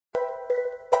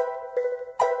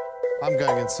I'm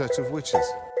going in search of witches.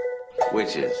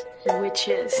 Witches?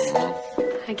 Witches.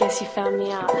 I guess you found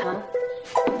me out, huh?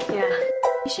 Yeah.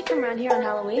 You should come around here on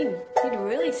Halloween. You'd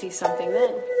really see something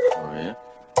then. Oh, yeah?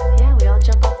 Yeah, we all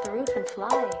jump off the roof and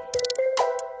fly.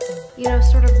 You know,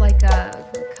 sort of like a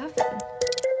coven.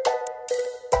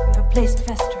 You have placed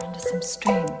Fester under some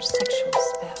strange sexual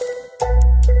spell.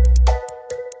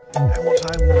 At what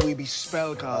time will we be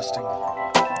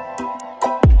spellcasting?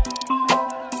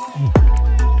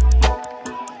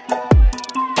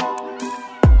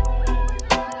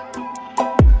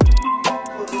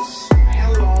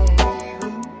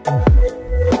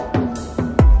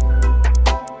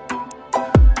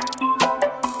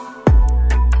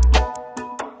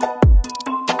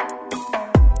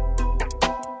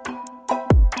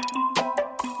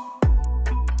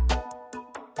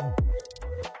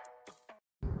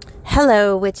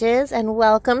 Hello, witches, and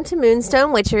welcome to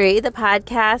Moonstone Witchery, the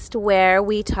podcast where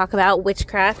we talk about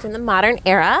witchcraft in the modern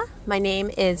era. My name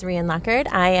is Rian Lockard.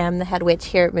 I am the head witch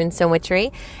here at Moonstone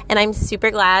Witchery, and I'm super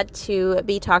glad to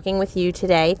be talking with you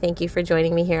today. Thank you for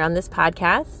joining me here on this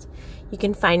podcast. You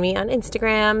can find me on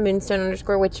Instagram,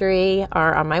 moonstone_witchery,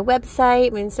 or on my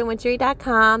website,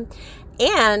 moonstonewitchery.com.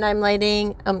 And I'm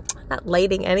not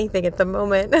lighting anything at the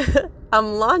moment.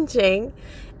 I'm launching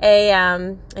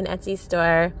an Etsy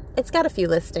store. It's got a few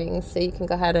listings, so you can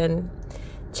go ahead and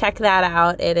check that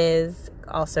out. It is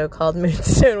also called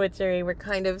Moonstone Witchery. We're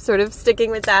kind of sort of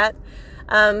sticking with that.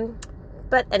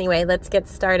 But anyway, let's get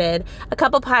started. A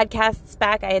couple podcasts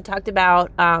back, I had talked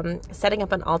about setting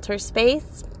up an altar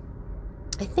space.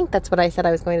 I think that's what I said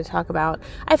I was going to talk about.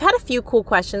 I've had a few cool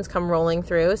questions come rolling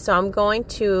through, so I'm going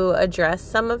to address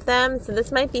some of them. So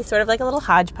this might be sort of like a little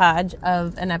hodgepodge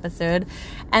of an episode,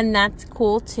 and that's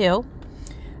cool too.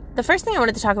 The first thing I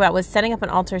wanted to talk about was setting up an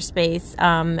altar space,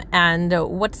 and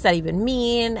what does that even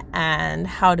mean, and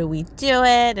how do we do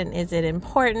it, and is it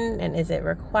important, and is it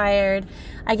required?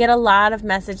 I get a lot of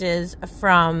messages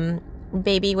from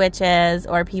baby witches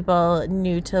or people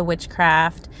new to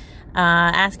witchcraft,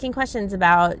 asking questions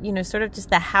about, sort of just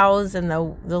the hows and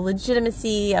the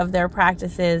legitimacy of their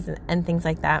practices and things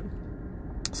like that.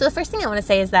 So the first thing I want to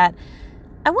say is that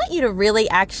I want you to really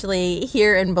actually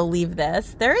hear and believe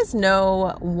this. There is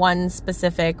no one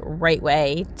specific right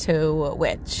way to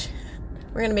witch.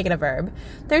 We're going to make it a verb.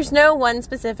 There's no one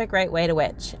specific right way to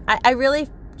witch. I really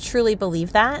truly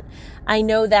believe that. I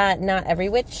know that not every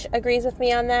witch agrees with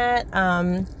me on that.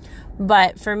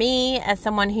 But for me, as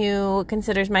someone who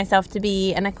considers myself to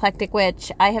be an eclectic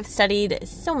witch, I have studied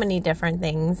so many different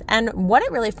things. And what it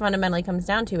really fundamentally comes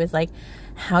down to is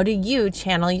how do you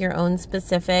channel your own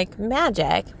specific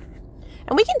magic?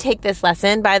 And we can take this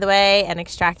lesson, by the way, and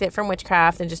extract it from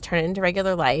witchcraft and just turn it into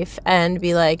regular life and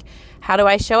be like, how do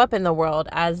I show up in the world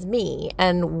as me?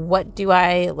 And what do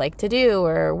I like to do?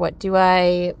 Or what do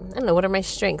I don't know, what are my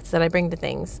strengths that I bring to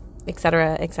things, et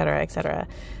cetera, et cetera, et cetera.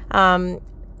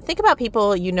 Think about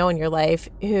people in your life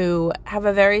who have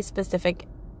a very specific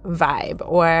vibe,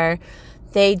 or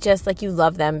they just you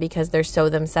love them because they're so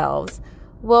themselves.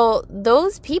 Well,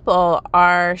 those people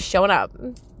are showing up.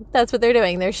 That's what they're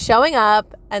doing. They're showing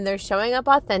up, and they're showing up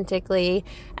authentically,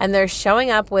 and they're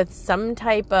showing up with some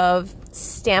type of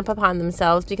stamp upon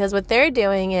themselves, because what they're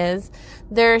doing is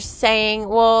they're saying,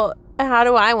 well, how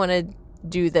do I want to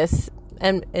do this?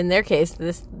 And in their case,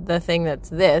 the thing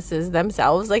this is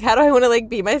themselves. How do I want to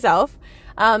be myself?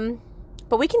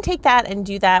 But we can take that and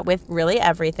do that with really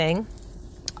everything.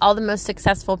 All the most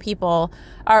successful people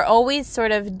are always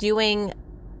sort of doing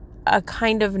a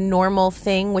kind of normal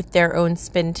thing with their own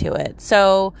spin to it.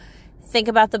 So think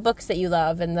about the books that you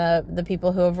love and the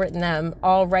people who have written them.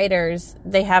 All writers,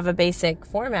 they have a basic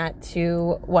format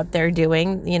to what they're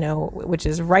doing, which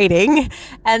is writing.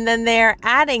 And then they're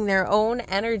adding their own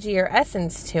energy or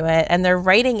essence to it, and they're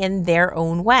writing in their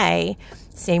own way.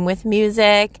 Same with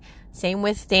music, same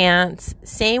with dance,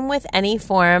 same with any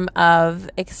form of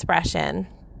expression.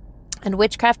 And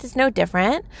witchcraft is no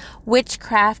different.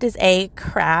 Witchcraft is a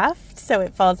craft, so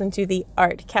it falls into the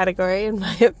art category, in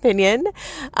my opinion.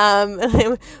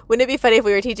 Wouldn't it be funny if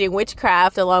we were teaching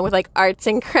witchcraft along with arts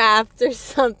and crafts or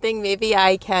something? Maybe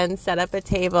I can set up a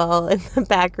table in the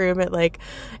back room at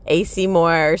AC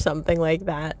Moore or something like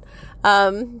that.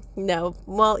 No.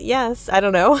 Well, yes, I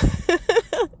don't know.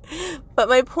 But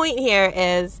my point here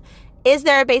is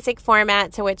there a basic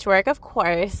format to witch work? Of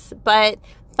course, but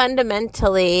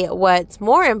fundamentally, what's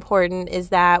more important is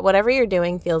that whatever you're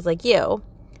doing feels like you.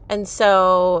 And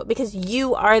so, because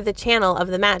you are the channel of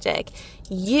the magic,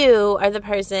 you are the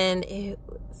person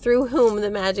through whom the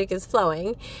magic is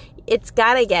flowing. it's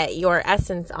got to get your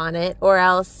essence on it, or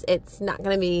else it's not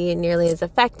going to be nearly as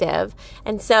effective.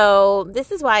 And so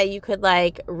this is why you could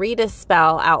like read a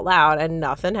spell out loud and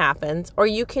nothing happens, or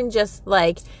you can just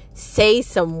like say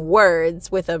some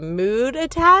words with a mood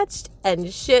attached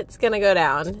and shit's going to go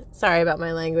down. Sorry about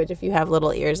my language if you have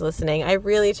little ears listening. I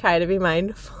really try to be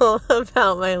mindful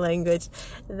about my language.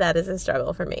 That is a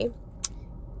struggle for me.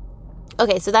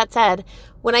 Okay, so that said,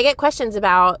 when I get questions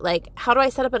about, like, how do I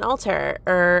set up an altar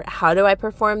or how do I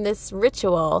perform this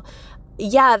ritual?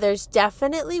 Yeah, there's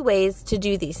definitely ways to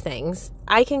do these things.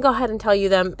 I can go ahead and tell you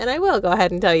them, and I will go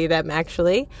ahead and tell you them,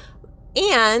 actually.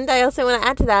 And I also want to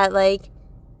add to that, like,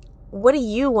 what do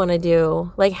you want to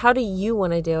do? Like, how do you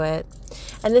want to do it?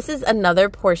 And this is another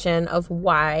portion of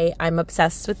why I'm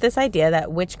obsessed with this idea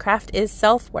that witchcraft is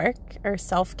self-work, or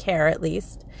self-care at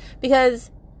least, because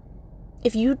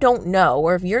if you don't know,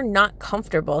 or if you're not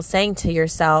comfortable saying to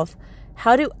yourself,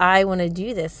 how do I want to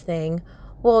do this thing?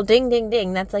 Well, ding, ding,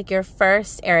 ding. That's like your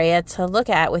first area to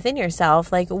look at within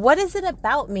yourself. Like, what is it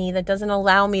about me that doesn't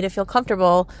allow me to feel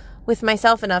comfortable with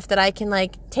myself enough that I can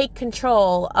like take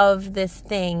control of this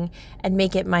thing and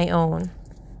make it my own?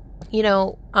 You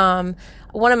know,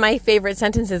 one of my favorite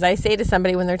sentences I say to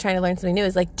somebody when they're trying to learn something new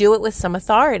is like, do it with some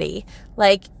authority.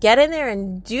 Like, get in there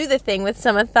and do the thing with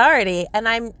some authority. And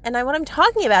what I'm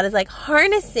talking about is like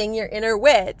harnessing your inner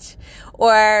witch,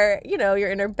 or, you know,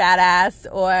 your inner badass,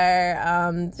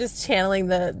 or just channeling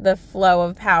the flow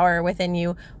of power within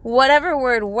you. Whatever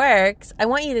word works, I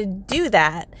want you to do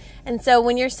that. And so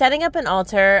when you're setting up an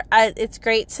altar, it's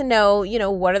great to know, you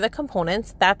know, what are the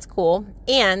components? That's cool.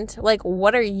 And like,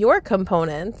 what are your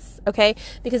components? Okay.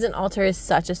 Because an altar is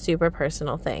such a super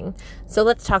personal thing. So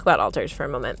let's talk about altars for a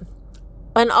moment.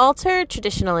 An altar,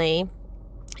 traditionally,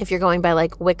 if you're going by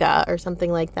like Wicca or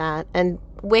something like that, and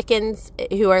Wiccans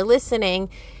who are listening,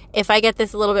 if I get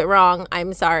this a little bit wrong,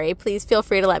 I'm sorry. Please feel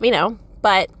free to let me know.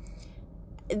 But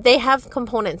they have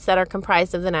components that are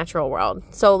comprised of the natural world.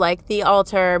 So like the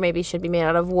altar maybe should be made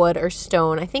out of wood or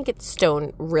stone. I think it's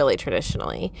stone really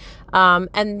traditionally.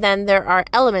 And then there are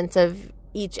elements of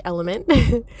each element.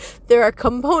 There are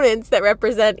components that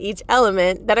represent each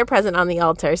element that are present on the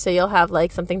altar. So you'll have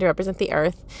like something to represent the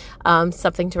earth,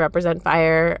 something to represent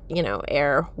fire, you know,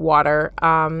 air, water.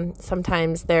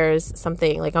 Sometimes there's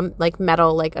something like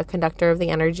metal, like a conductor of the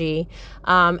energy.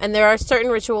 And there are certain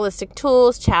ritualistic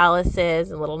tools,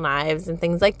 chalices and little knives and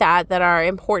things like that that are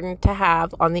important to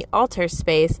have on the altar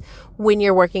space when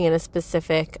you're working in a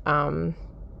specific,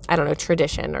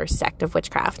 tradition or sect of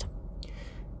witchcraft.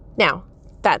 Now,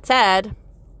 that said,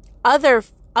 other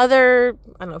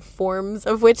forms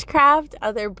of witchcraft,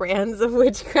 other brands of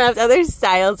witchcraft, other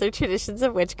styles or traditions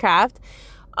of witchcraft,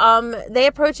 they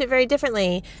approach it very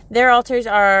differently. Their altars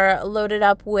are loaded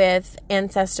up with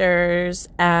ancestors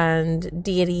and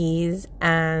deities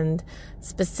and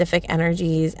specific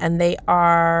energies, and they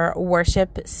are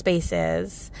worship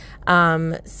spaces.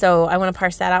 So I want to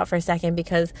parse that out for a second,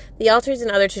 because the altars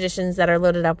and other traditions that are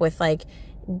loaded up with like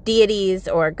deities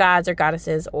or gods or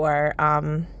goddesses or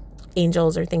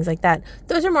angels or things like that,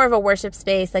 those are more of a worship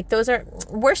space. Like,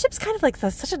 worship's kind of like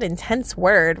such an intense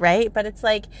word, right? But it's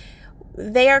like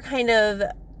they are kind of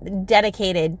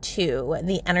dedicated to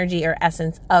the energy or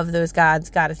essence of those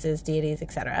gods, goddesses, deities,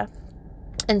 etc.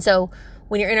 And so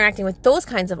when you're interacting with those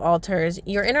kinds of altars,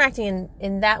 you're interacting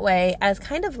in that way as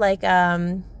kind of like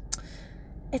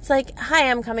it's like,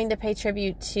 hi, I'm coming to pay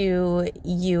tribute to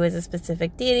you as a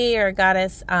specific deity or a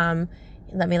goddess.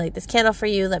 Let me light this candle for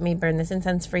you. Let me burn this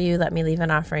incense for you. Let me leave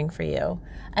an offering for you.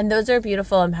 And those are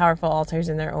beautiful and powerful altars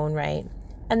in their own right.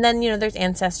 And then, there's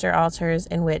ancestor altars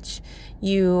in which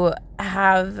you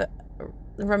have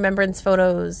remembrance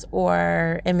photos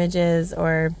or images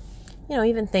or,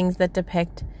 even things that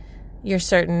depict your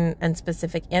certain and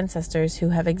specific ancestors who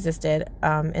have existed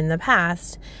in the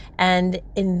past. And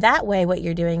in that way, what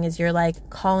you're doing is you're like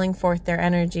calling forth their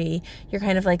energy. You're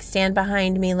kind of like, stand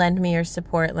behind me, lend me your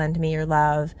support, lend me your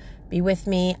love, be with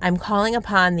me. I'm calling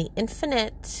upon the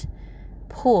infinite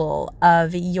pool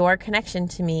of your connection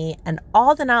to me and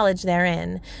all the knowledge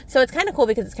therein. So it's kind of cool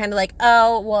because it's kind of like,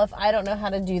 oh, well, if I don't know how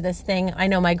to do this thing, I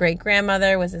know my great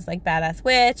grandmother was this like badass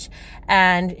witch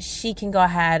and she can go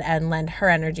ahead and lend her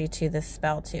energy to this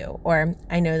spell too. Or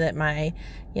I know that my,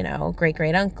 great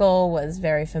great uncle was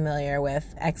very familiar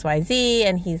with XYZ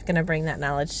and he's going to bring that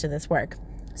knowledge to this work.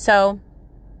 So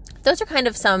those are kind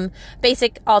of some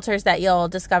basic altars that you'll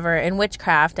discover in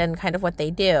witchcraft and kind of what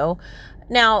they do.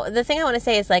 Now, the thing I want to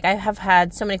say is, like, I have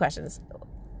had so many questions.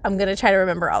 I'm going to try to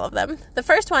remember all of them. The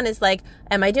first one is like,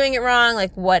 am I doing it wrong?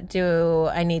 Like, what do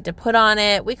I need to put on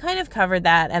it? We kind of covered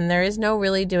that, and there is no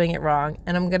really doing it wrong.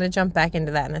 And I'm going to jump back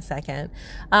into that in a second.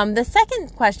 The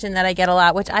second question that I get a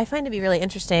lot, which I find to be really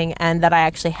interesting and that I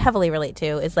actually heavily relate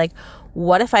to, is like,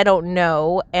 what if I don't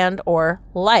know and or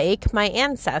like my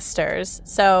ancestors?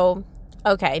 So,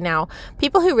 okay, now,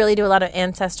 people who really do a lot of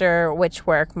ancestor witch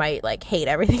work might, like, hate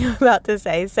everything I'm about to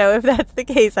say. So if that's the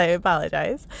case, I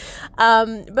apologize.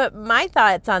 But my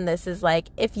thoughts on this is, like,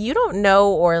 if you don't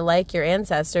know or like your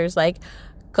ancestors, like,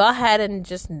 go ahead and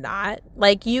just not.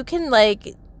 Like, you can,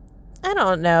 like, I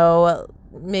don't know,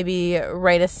 maybe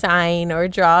write a sign or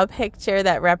draw a picture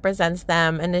that represents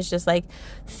them and is just like,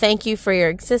 thank you for your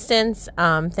existence.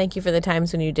 Thank you for the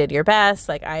times when you did your best.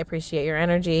 Like, I appreciate your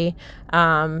energy.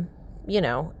 You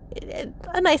know,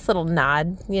 a nice little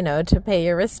nod, you know, to pay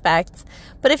your respects.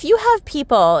 But if you have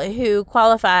people who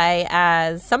qualify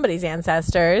as somebody's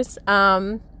ancestors,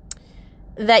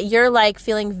 that you're like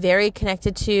feeling very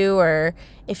connected to, or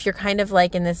if you're kind of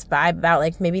like in this vibe about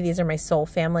like, maybe these are my soul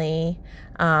family,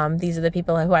 these are the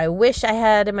people who I wish I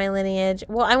had in my lineage.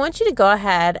 Well, I want you to go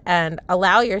ahead and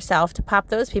allow yourself to pop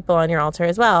those people on your altar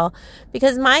as well.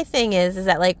 Because my thing is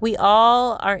that like we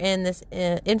all are in this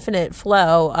infinite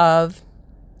flow of,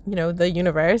 you know, the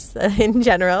universe in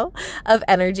general, of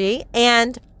energy.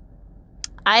 And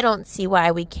I don't see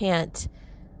why we can't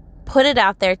put it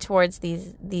out there towards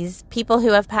these people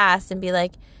who have passed and be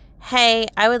like, hey,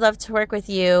 I would love to work with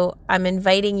you. I'm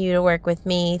inviting you to work with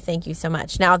me. Thank you so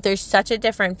much. Now, there's such a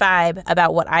different vibe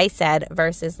about what I said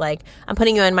versus like, I'm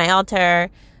putting you on my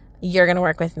altar. You're going to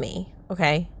work with me.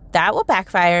 Okay. That will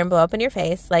backfire and blow up in your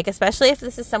face. Like, especially if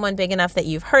this is someone big enough that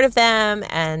you've heard of them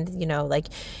and, you know, like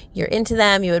you're into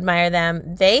them, you admire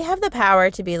them. They have the power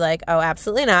to be like, oh,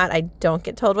 absolutely not. I don't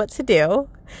get told what to do.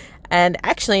 And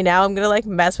actually now I'm going to like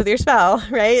mess with your spell,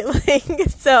 right? Like,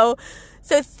 so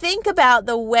think about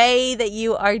the way that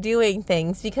you are doing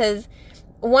things, because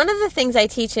one of the things I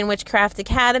teach in Witchcraft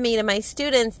Academy to my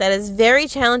students that is very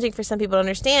challenging for some people to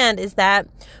understand is that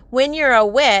when you're a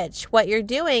witch, what you're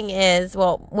doing is,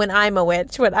 well, when I'm a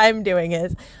witch, what I'm doing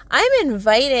is I'm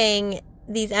inviting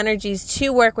these energies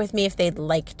to work with me if they'd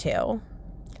like to.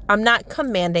 I'm not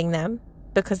commanding them,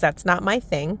 because that's not my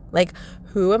thing. Like,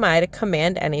 who am I to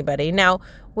command anybody? Now,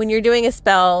 when you're doing a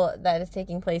spell that is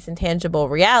taking place in tangible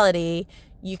reality,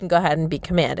 you can go ahead and be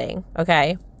commanding,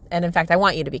 okay? And in fact, I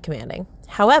want you to be commanding.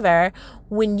 However,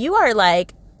 when you are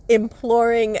like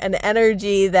imploring an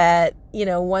energy that, you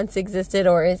know, once existed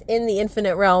or is in the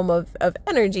infinite realm of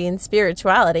energy and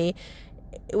spirituality,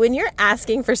 when you're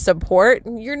asking for support,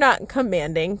 you're not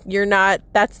commanding.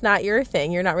 That's not your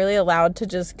thing. You're not really allowed to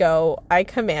just go, I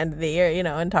command thee, or, you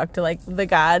know, and talk to like the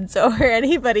gods or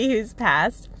anybody who's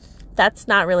passed. That's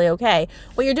not really okay.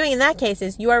 What you're doing in that case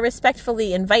is you are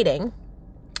respectfully inviting,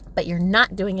 but you're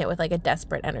not doing it with like a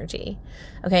desperate energy.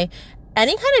 Okay.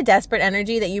 Any kind of desperate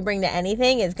energy that you bring to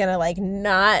anything is going to like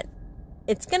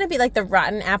it's going to be like the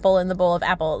rotten apple in the bowl of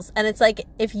apples. And it's like,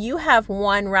 if you have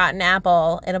one rotten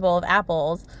apple in a bowl of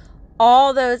apples,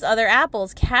 all those other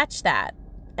apples catch that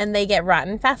and they get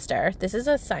rotten faster. This is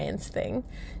a science thing.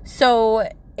 So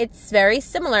it's very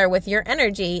similar with your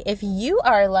energy. If you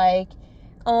are like,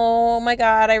 oh my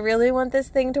God, I really want this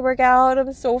thing to work out.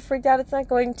 I'm so freaked out it's not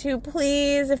going to.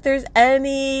 Please, if there's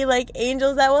any like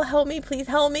angels that will help me, please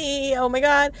help me. Oh my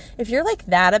God. If you're like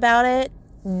that about it,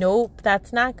 nope,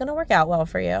 that's not going to work out well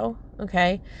for you.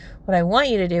 Okay. What I want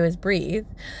you to do is breathe.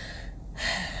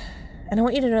 And I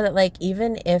want you to know that like,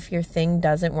 even if your thing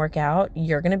doesn't work out,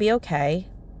 you're going to be okay.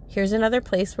 Here's another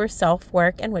place where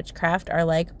self-work and witchcraft are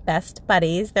like best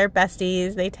buddies. They're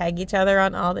besties. They tag each other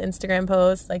on all the Instagram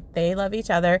posts. Like, they love each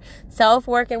other.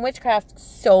 Self-work and witchcraft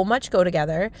so much go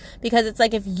together, because it's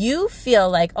like, if you feel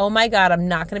like, oh my God, I'm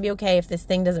not going to be okay if this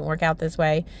thing doesn't work out this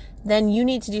way, then you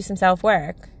need to do some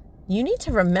self-work. You need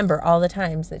to remember all the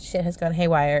times that shit has gone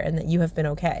haywire and that you have been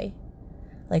okay.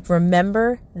 Like,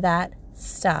 remember that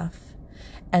stuff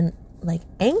and like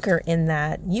anchor in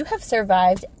that. You have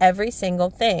survived every single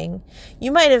thing.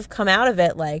 You might have come out of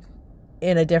it like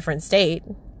in a different state,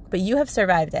 but you have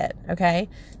survived it. Okay.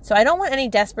 So I don't want any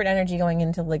desperate energy going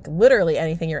into like literally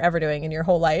anything you're ever doing in your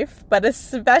whole life, but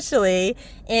especially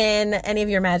in any of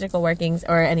your magical workings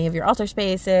or any of your altar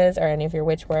spaces or any of your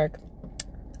witch work,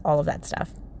 all of that stuff.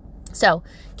 So,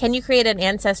 can you create an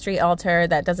ancestry altar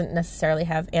that doesn't necessarily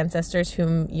have ancestors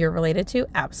whom you're related to?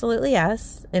 Absolutely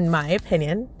yes, in my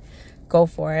opinion. Go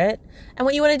for it. And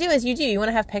what you want to do is you want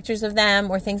to have pictures of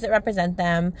them or things that represent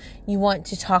them. You want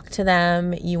to talk to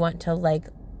them. You want to like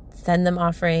send them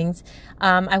offerings.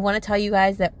 I want to tell you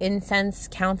guys that incense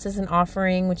counts as an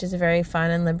offering, which is a very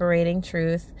fun and liberating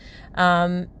truth.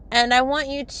 And I want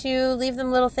you to leave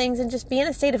them little things and just be in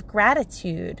a state of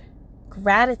gratitude.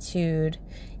 Gratitude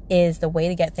is the way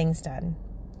to get things done.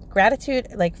 Gratitude,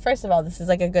 like, first of all, this is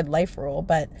like a good life rule,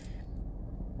 but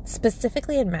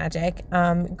specifically in magic,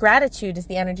 gratitude is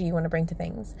the energy you want to bring to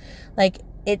things. Like,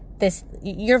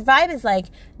 your vibe is like,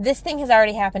 this thing has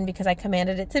already happened because I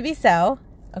commanded it to be so.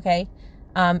 Okay.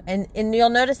 And you'll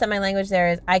notice that my language there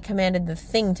is, I commanded the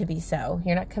thing to be so.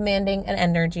 You're not commanding an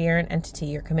energy or an entity.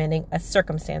 You're commanding a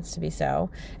circumstance to be so.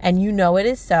 And you know it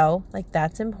is so. Like,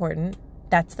 that's important.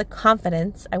 That's the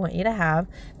confidence I want you to have.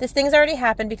 This thing's already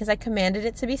happened because I commanded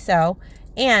it to be so.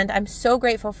 And I'm so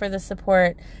grateful for the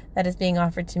support that is being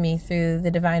offered to me through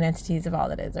the divine entities of all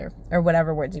that is, or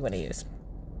whatever words you want to use.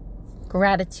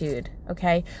 Gratitude,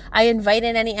 okay? I invite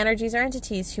in any energies or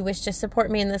entities who wish to support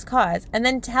me in this cause, and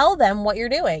then tell them what you're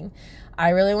doing. I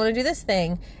really want to do this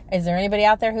thing. Is there anybody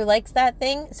out there who likes that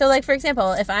thing? So, like, for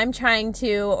example, if I'm trying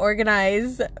to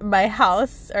organize my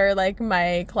house or, like,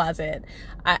 my closet,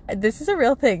 this is a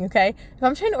real thing, okay? If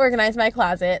I'm trying to organize my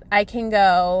closet, I can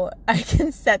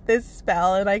set this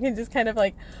spell, and I can just kind of,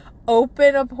 like,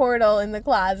 open a portal in the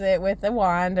closet with a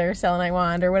wand or selenite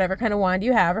wand or whatever kind of wand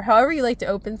you have, or however you like to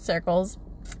open circles.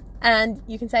 And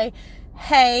you can say,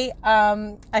 hey,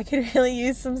 I could really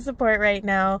use some support right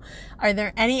now. Are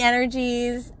there any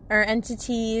energies or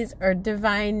entities or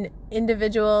divine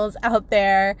individuals out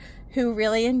there who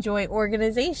really enjoy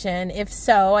organization? If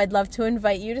so, I'd love to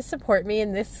invite you to support me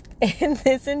in this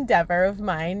endeavor of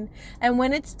mine. And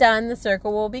when it's done, the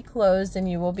circle will be closed and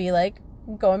you will be like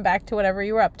going back to whatever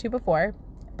you were up to before.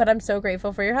 But I'm so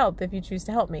grateful for your help if you choose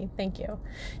to help me. Thank you.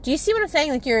 Do you see what I'm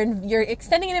saying? Like, you're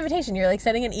extending an invitation. You're like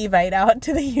sending an evite out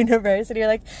to the universe, and you're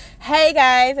like, hey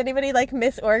guys, anybody like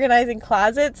miss organizing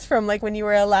closets from like when you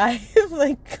were alive?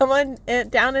 Like, come on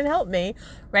down and help me,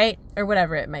 right? Or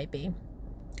whatever it might be.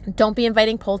 Don't be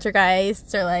inviting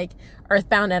poltergeists or like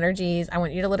earthbound energies. I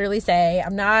want you to literally say,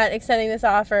 I'm not extending this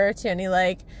offer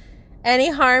to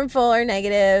any harmful or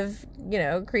negative,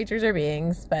 creatures or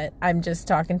beings, but I'm just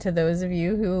talking to those of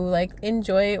you who like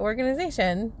enjoy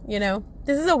organization.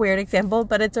 This is a weird example,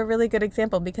 but it's a really good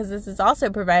example because this is also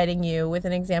providing you with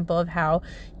an example of how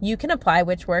you can apply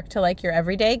witch work to like your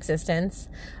everyday existence.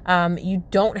 You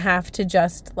don't have to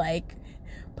just like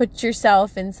put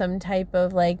yourself in some type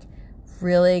of like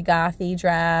really gothy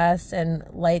dress and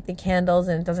light the candles,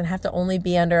 and it doesn't have to only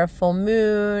be under a full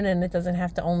moon, and it doesn't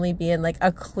have to only be in like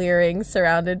a clearing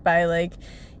surrounded by like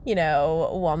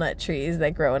walnut trees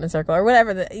that grow in a circle or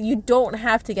whatever. You don't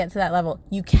have to get to that level.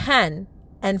 You can,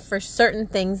 and for certain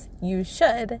things you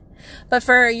should, but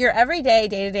for your everyday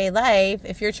day-to-day life,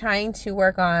 if you're trying to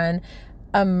work on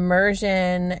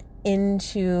immersion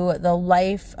into the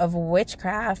life of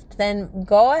witchcraft, then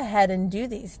go ahead and do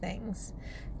these things.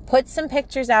 Put some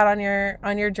pictures out on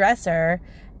your dresser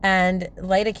and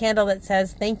light a candle that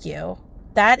says thank you.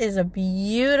 That is a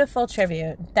beautiful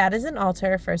tribute. That is an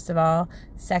altar, first of all.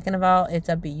 Second of all, it's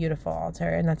a beautiful altar,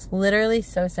 and that's literally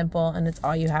so simple, and it's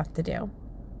all you have to do.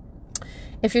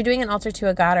 If you're doing an altar to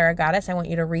a god or a goddess, I want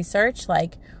you to research,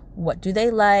 like, what do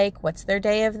they like? What's their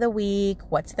day of the week?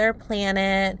 What's their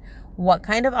planet? What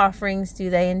kind of offerings do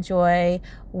they enjoy?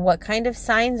 What kind of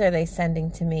signs are they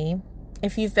sending to me?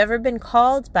 If you've ever been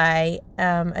called by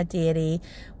a deity,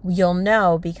 you'll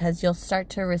know, because you'll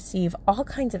start to receive all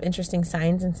kinds of interesting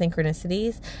signs and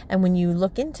synchronicities. And when you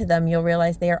look into them, you'll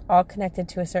realize they are all connected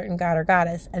to a certain god or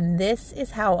goddess. And this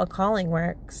is how a calling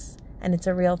works. And it's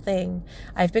a real thing.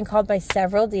 I've been called by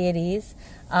several deities.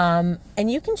 And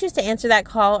you can choose to answer that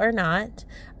call or not.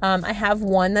 I have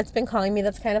one that's been calling me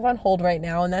that's kind of on hold right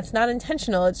now, and that's not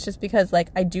intentional. It's just because, like,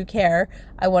 I do care.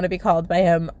 I want to be called by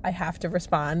him. I have to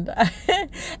respond.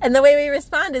 And the way we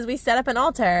respond is we set up an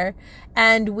altar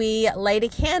and we light a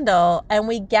candle and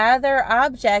we gather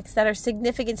objects that are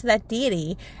significant to that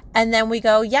deity. And then we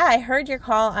go, yeah, I heard your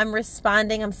call. I'm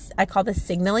responding. I call this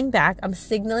signaling back. I'm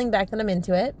signaling back that I'm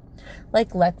into it.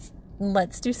 Like,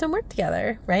 let's do some work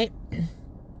together, right?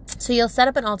 So you'll set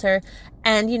up an altar,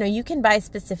 and, you can buy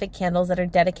specific candles that are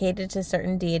dedicated to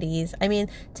certain deities. I mean,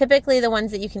 typically the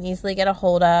ones that you can easily get a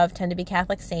hold of tend to be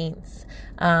Catholic saints,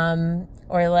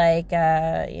 or like,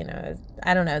 I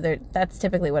don't know. That's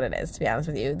typically what it is, to be honest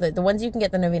with you. The ones you can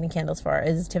get the novena candles for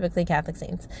is typically Catholic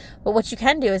saints. But what you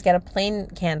can do is get a plain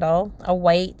candle, a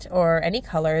white or any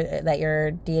color that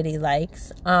your deity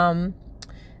likes, and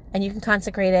you can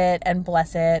consecrate it and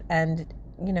bless it and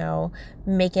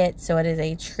make it so it is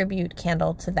a tribute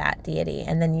candle to that deity.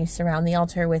 And then you surround the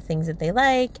altar with things that they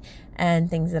like and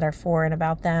things that are for and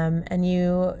about them. And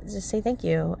you just say thank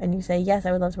you. And you say, yes,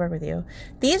 I would love to work with you.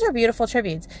 These are beautiful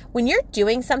tributes. When you're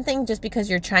doing something just because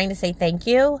you're trying to say thank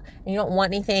you and you don't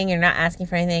want anything, you're not asking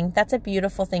for anything, that's a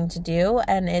beautiful thing to do.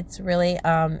 And it's really,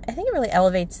 I think it really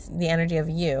elevates the energy of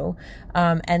you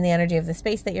and the energy of the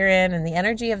space that you're in and the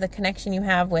energy of the connection you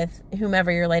have with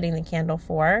whomever you're lighting the candle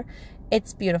for.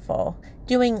 It's beautiful.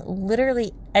 Doing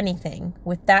literally anything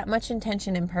with that much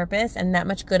intention and purpose and that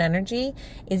much good energy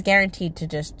is guaranteed to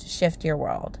just shift your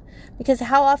world. Because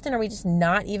how often are we just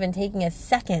not even taking a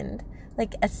second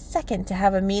to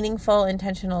have a meaningful,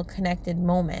 intentional, connected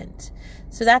moment?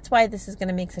 So that's why this is going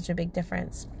to make such a big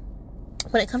difference.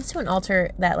 When it comes to an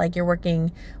altar that you're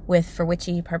working with for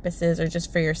witchy purposes or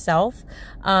just for yourself,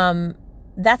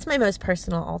 that's my most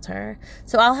personal altar.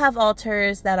 So I'll have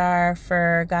altars that are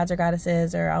for gods or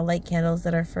goddesses, or I'll light candles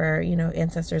that are for,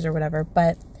 ancestors or whatever.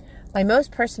 But my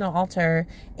most personal altar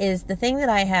is the thing that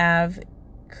I have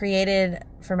created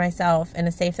for myself in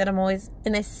a space that I'm always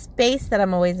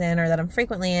in, or that I'm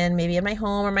frequently in, maybe in my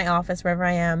home or my office, wherever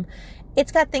I am.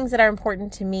 It's got things that are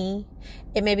important to me.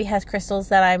 It maybe has crystals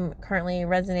that I'm currently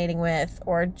resonating with,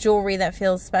 or jewelry that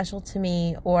feels special to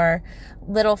me, or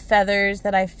little feathers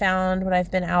that I've found when I've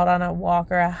been out on a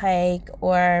walk or a hike,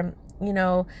 or,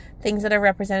 things that are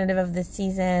representative of the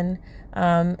season.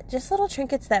 Just little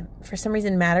trinkets that for some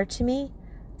reason matter to me.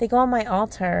 They go on my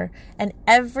altar, and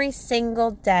every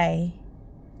single day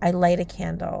I light a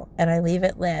candle and I leave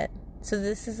it lit. So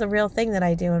this is a real thing that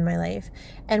I do in my life.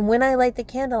 And when I light the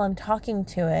candle, I'm talking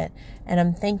to it and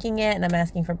I'm thanking it and I'm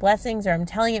asking for blessings, or I'm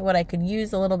telling it what I could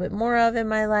use a little bit more of in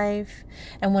my life.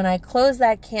 And when I close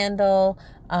that candle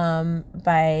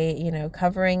by,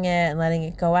 covering it and letting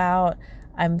it go out,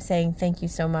 I'm saying thank you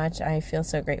so much. I feel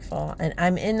so grateful. And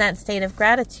I'm in that state of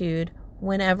gratitude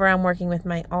whenever I'm working with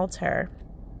my altar.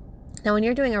 Now, when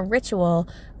you're doing a ritual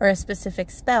or a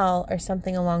specific spell or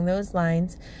something along those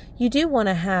lines, you do want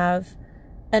to have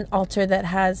an altar that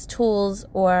has tools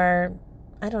or,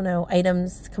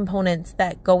 items, components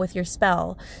that go with your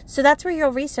spell. So that's where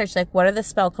you'll research, what are the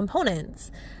spell components?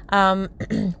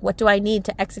 What do I need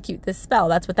to execute this spell?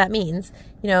 That's what that means.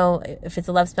 If it's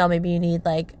a love spell, maybe you need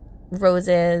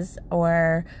roses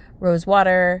or rose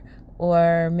water,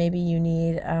 or maybe you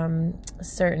need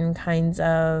certain kinds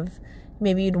of,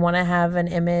 maybe you'd want to have an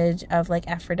image of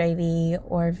Aphrodite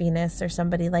or Venus or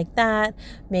somebody like that.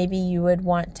 Maybe you would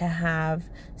want to have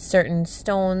certain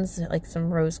stones,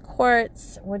 some rose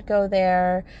quartz would go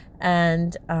there.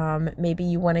 And maybe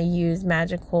you want to use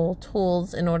magical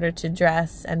tools in order to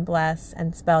dress and bless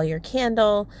and spell your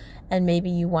candle. And maybe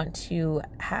you want to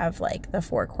have the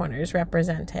four corners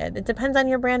represented. It depends on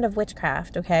your brand of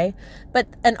witchcraft, okay? But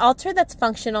an altar that's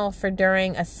functional for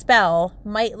during a spell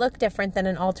might look different than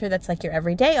an altar that's your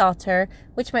everyday altar,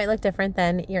 which might look different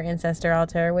than your ancestor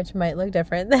altar, which might look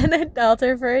different than an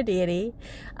altar for a deity.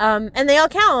 And they all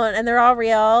count, and they're all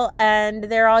real, and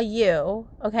they're all you,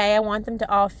 okay? I want them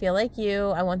to all feel like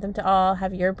you. I want them to all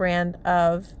have your brand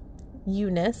of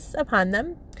you-ness upon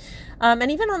them.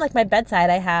 And even on my bedside,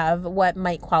 I have what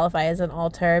might qualify as an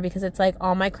altar, because it's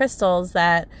all my crystals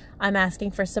that I'm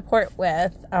asking for support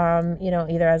with,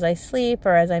 either as I sleep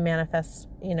or as I manifest,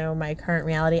 my current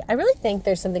reality. I really think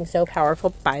there's something so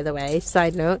powerful, by the way,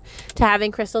 side note, to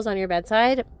having crystals on your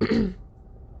bedside,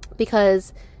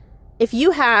 because if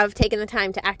you have taken the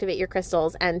time to activate your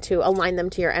crystals and to align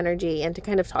them to your energy and to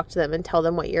kind of talk to them and tell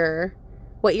them what you're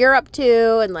up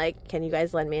to, and can you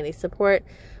guys lend me any support?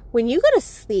 When you go to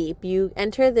sleep, you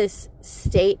enter this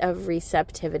state of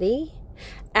receptivity,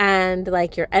 and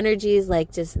your energy is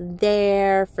just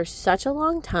there for such a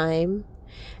long time,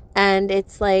 and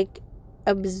it's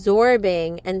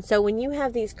absorbing. And so when you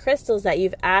have these crystals that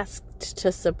you've asked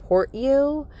to support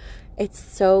you, it's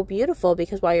so beautiful,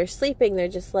 because while you're sleeping, they're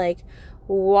just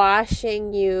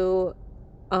washing you,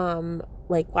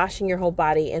 washing your whole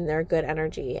body in their good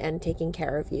energy and taking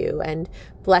care of you and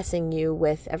blessing you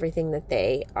with everything that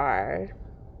they are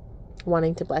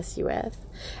wanting to bless you with.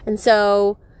 And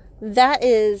so that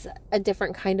is a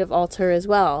different kind of altar as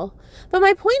well. But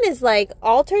my point is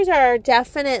altars are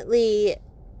definitely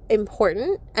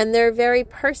important, and they're very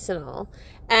personal,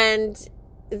 and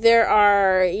there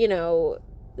are,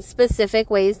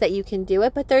 specific ways that you can do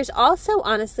it. But there's also,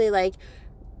 honestly,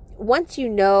 once you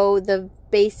know the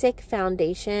basic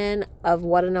foundation of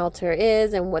what an altar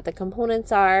is and what the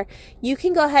components are, you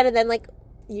can go ahead and then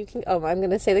I'm going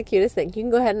to say the cutest thing. You can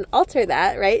go ahead and alter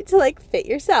that, right? To fit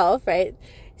yourself, right?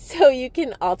 So you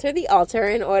can alter the altar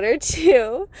in order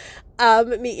to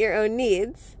meet your own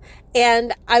needs.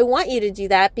 And I want you to do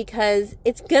that because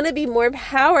it's going to be more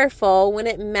powerful when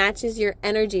it matches your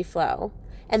energy flow.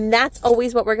 And that's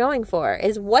always what we're going for,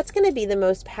 is what's going to be the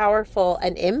most powerful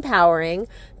and empowering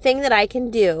thing that I can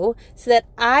do so that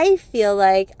I feel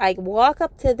like I walk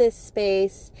up to this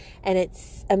space and it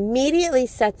immediately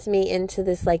sets me into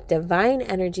this like divine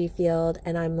energy field.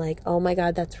 And I'm like, oh my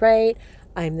God, that's right.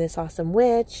 I'm this awesome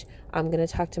witch. I'm going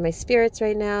to talk to my spirits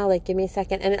right now. Like, give me a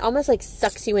second. And it almost like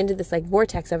sucks you into this like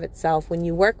vortex of itself. When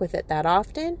you work with it that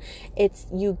often,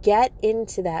 you get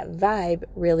into that vibe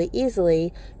really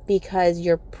easily because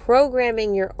you're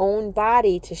programming your own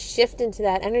body to shift into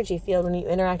that energy field when you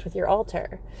interact with your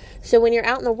altar. So when you're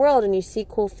out in the world and you see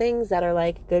cool things that are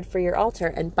like good for your altar,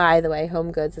 and by the way,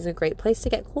 Home Goods is a great place to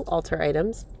get cool altar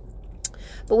items.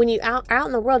 But when you're out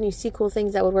in the world and you see cool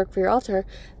things that would work for your altar,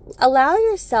 allow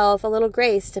yourself a little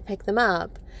grace to pick them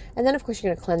up. And then, of course,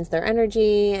 you're going to cleanse their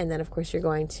energy. And then, of course, you're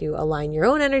going to align your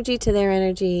own energy to their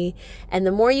energy. And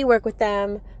the more you work with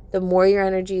them, the more your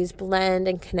energies blend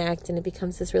and connect. And it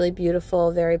becomes this really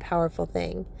beautiful, very powerful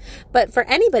thing. But for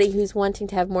anybody who's wanting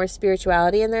to have more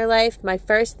spirituality in their life, my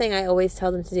first thing I always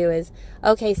tell them to do is,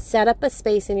 okay, set up a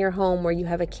space in your home where you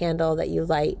have a candle that you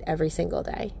light every single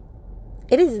day.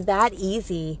 It is that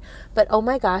easy, but oh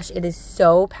my gosh, it is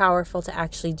so powerful to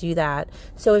actually do that.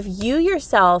 So if you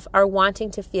yourself are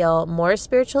wanting to feel more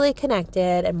spiritually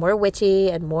connected and more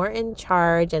witchy and more in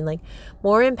charge and like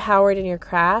more empowered in your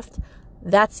craft,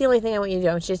 that's the only thing I want you to do.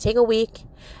 I want you to take a week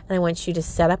and I want you to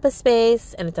set up a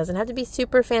space, and it doesn't have to be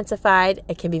super fancified.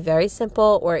 It can be very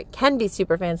simple, or it can be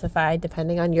super fancified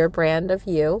depending on your brand of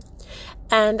you.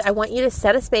 And I want you to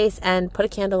set a space and put a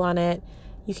candle on it.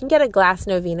 You can get a glass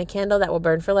novena candle that will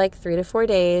burn for like 3 to 4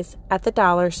 days at the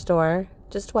dollar store,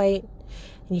 just white.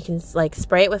 And you can like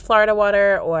spray it with Florida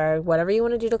water or whatever you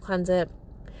want to do to cleanse it.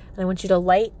 And I want you to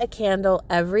light a candle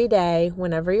every day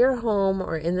whenever you're home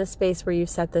or in the space where you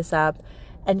set this up.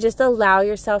 And just allow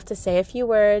yourself to say a few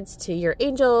words to your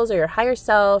angels or your higher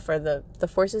self or the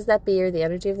forces that be or the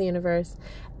energy of the universe.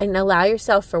 And allow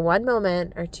yourself for 1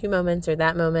 moment or 2 moments or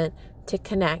that moment to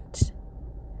connect.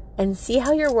 And see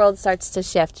how your world starts to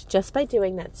shift just by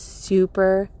doing that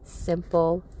super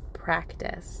simple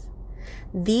practice.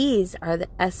 These are the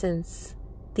essences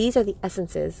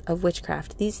of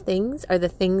witchcraft. These things are the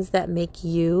things that make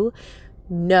you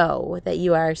know that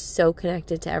you are so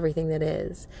connected to everything that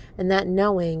is. And that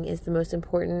knowing is the most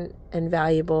important and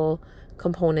valuable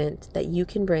component that you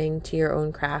can bring to your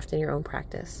own craft and your own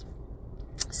practice.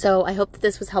 So I hope that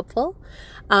this was helpful.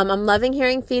 I'm loving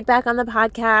hearing feedback on the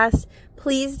podcast.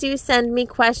 Please do send me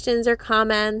questions or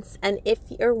comments. And if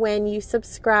or when you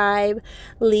subscribe,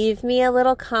 leave me a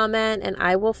little comment and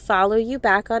I will follow you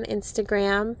back on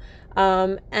Instagram.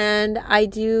 And I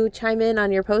do chime in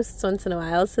on your posts once in a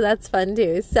while, so that's fun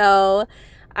too. So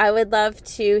I would love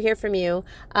to hear from you.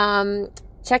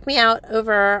 Check me out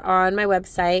over on my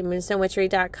website,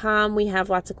 moonstonewitchery.com. We have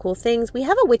lots of cool things. We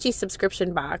have a witchy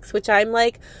subscription box, which I'm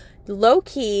like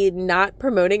low-key not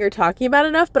promoting or talking about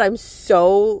enough, but I'm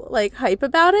so like hype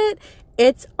about it.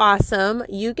 It's awesome.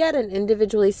 You get an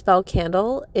individually spelled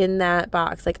candle in that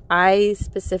box. Like I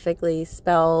specifically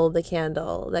spell the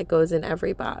candle that goes in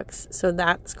every box. So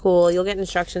that's cool. You'll get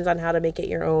instructions on how to make it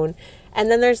your own. And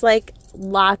then there's like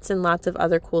lots and lots of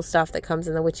other cool stuff that comes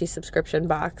in the witchy subscription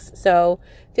box. So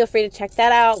feel free to check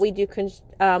that out.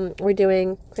 We're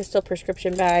doing crystal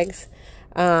prescription bags,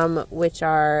 which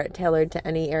are tailored to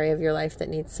any area of your life that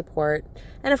needs support.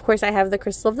 And of course I have the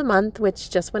crystal of the month, which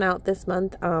just went out this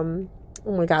month.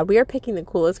 Oh my God, we are picking the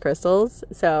coolest crystals.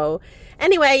 So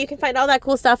anyway, you can find all that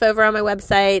cool stuff over on my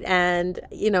website, and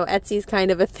Etsy's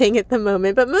kind of a thing at the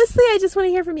moment, but mostly I just want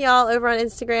to hear from y'all over on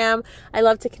Instagram. I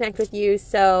love to connect with you.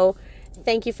 So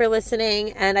thank you for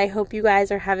listening, and I hope you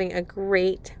guys are having a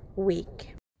great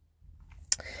week.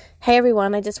 Hey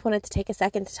everyone, I just wanted to take a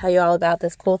second to tell you all about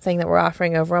this cool thing that we're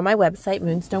offering over on my website,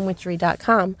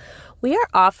 moonstonewitchery.com. We are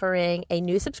offering a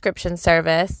new subscription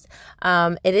service.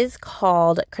 It is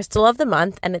called Crystal of the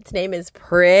Month, and its name is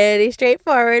pretty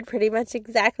straightforward, pretty much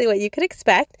exactly what you could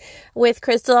expect. With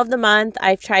Crystal of the Month,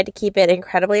 I've tried to keep it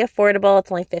incredibly affordable.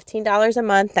 It's only $15 a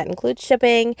month. That includes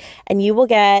shipping, and you will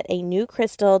get a new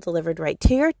crystal delivered right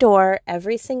to your door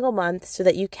every single month so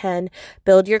that you can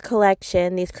build your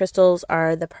collection. These crystals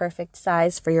are the perfect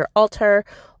size for your altar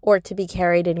or to be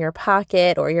carried in your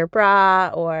pocket or your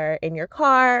bra or in your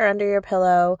car or under your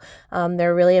pillow.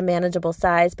 They're really a manageable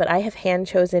size, but I have hand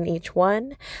chosen each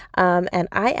one. And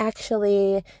I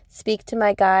actually speak to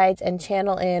my guides and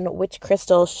channel in which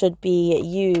crystal should be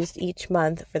used each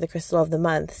month for the crystal of the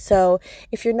month. So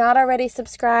if you're not already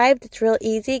subscribed, it's real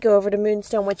easy. Go over to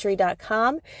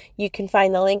moonstonewitchery.com. You can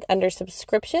find the link under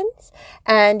subscriptions,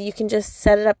 and you can just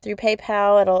set it up through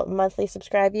PayPal. It'll monthly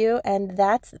subscribe you, and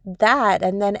that's that.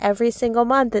 And then every single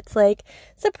month, it's like,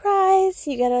 surprise,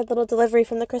 you get a little delivery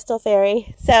from the Crystal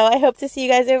Fairy. So I hope to see you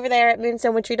guys over there at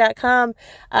moonstonewitchery.com,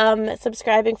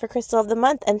 subscribing for Crystal of the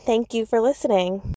Month, and thank you for listening.